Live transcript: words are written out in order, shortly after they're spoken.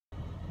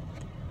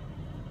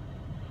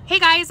Hey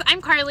guys,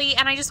 I'm Carly,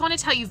 and I just want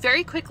to tell you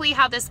very quickly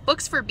how this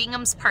Books for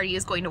Binghams party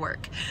is going to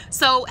work.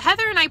 So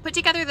Heather and I put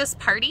together this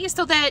party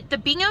so that the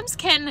Binghams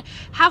can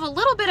have a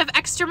little bit of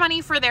extra money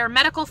for their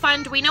medical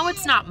fund. We know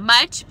it's not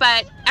much,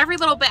 but every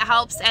little bit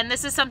helps, and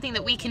this is something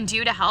that we can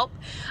do to help.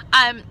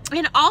 And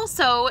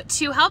also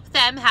to help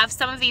them have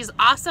some of these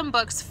awesome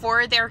books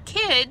for their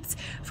kids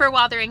for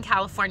while they're in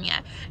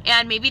California.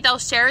 And maybe they'll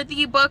share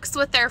the books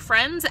with their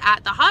friends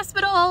at the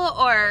hospital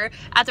or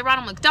at the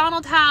Ronald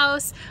McDonald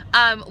House.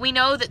 We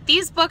know that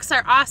these books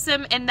are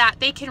awesome and that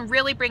they can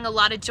really bring a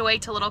lot of joy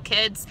to little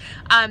kids.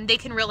 They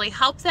can really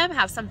help them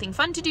have something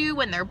fun to do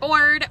when they're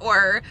bored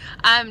or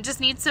just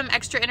need some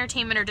extra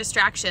entertainment or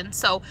distraction.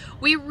 So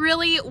we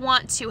really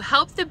want to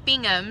help the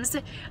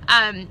Binghams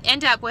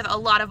end up with a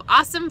lot of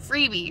awesome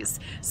freebies.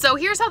 So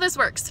here's how this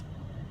works.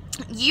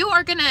 You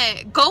are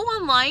gonna go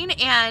online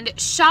and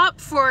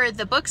shop for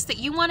the books that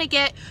you want to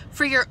get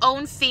for your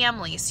own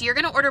family. So you're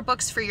gonna order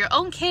books for your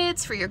own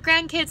kids, for your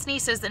grandkids,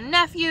 nieces, and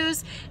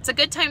nephews. It's a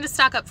good time to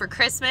stock up for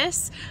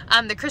Christmas.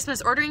 The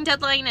Christmas ordering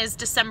deadline is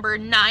December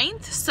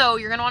 9th, so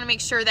you're gonna want to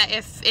make sure that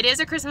if it is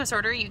a Christmas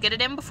order, you get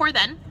it in before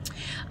then.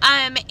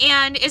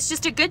 And it's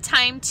just a good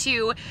time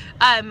to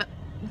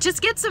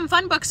just get some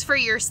fun books for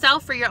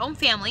yourself, for your own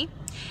family.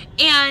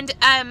 And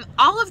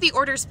all of the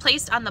orders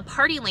placed on the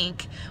party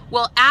link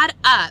will add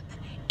up,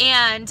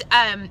 and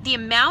the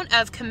amount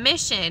of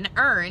commission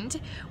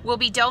earned will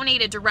be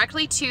donated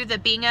directly to the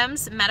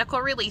Bingham's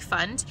Medical Relief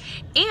Fund,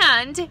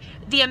 and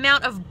the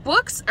amount of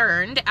books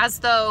earned, as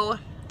though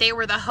they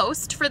were the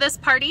host for this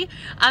party,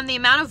 the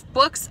amount of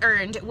books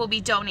earned will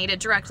be donated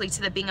directly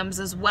to the Binghams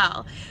as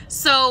well.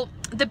 So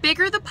the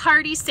bigger the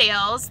party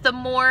sales, the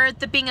more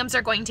the Binghams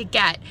are going to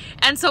get.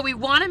 And so we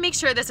want to make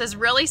sure this is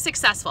really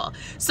successful.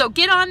 So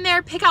get on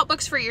there, pick out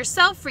books for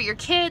yourself, for your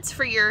kids,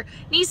 for your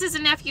nieces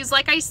and nephews.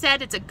 Like I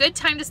said, it's a good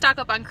time to stock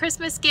up on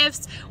Christmas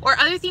gifts or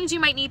other things you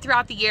might need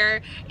throughout the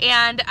year,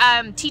 and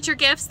teacher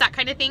gifts, that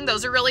kind of thing.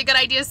 Those are really good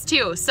ideas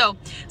too. So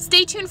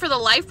stay tuned for the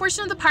live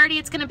portion of the party.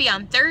 It's going to be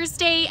on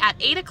Thursday at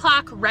 8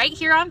 o'clock right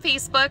here on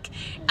Facebook,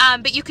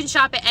 but you can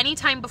shop at any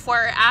time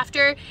before or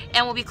after,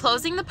 and we'll be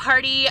closing the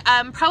party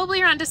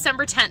probably around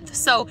December 10th.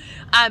 So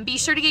be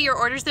sure to get your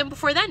orders in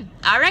before then.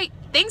 All right,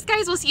 thanks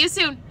guys, we'll see you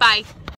soon. Bye.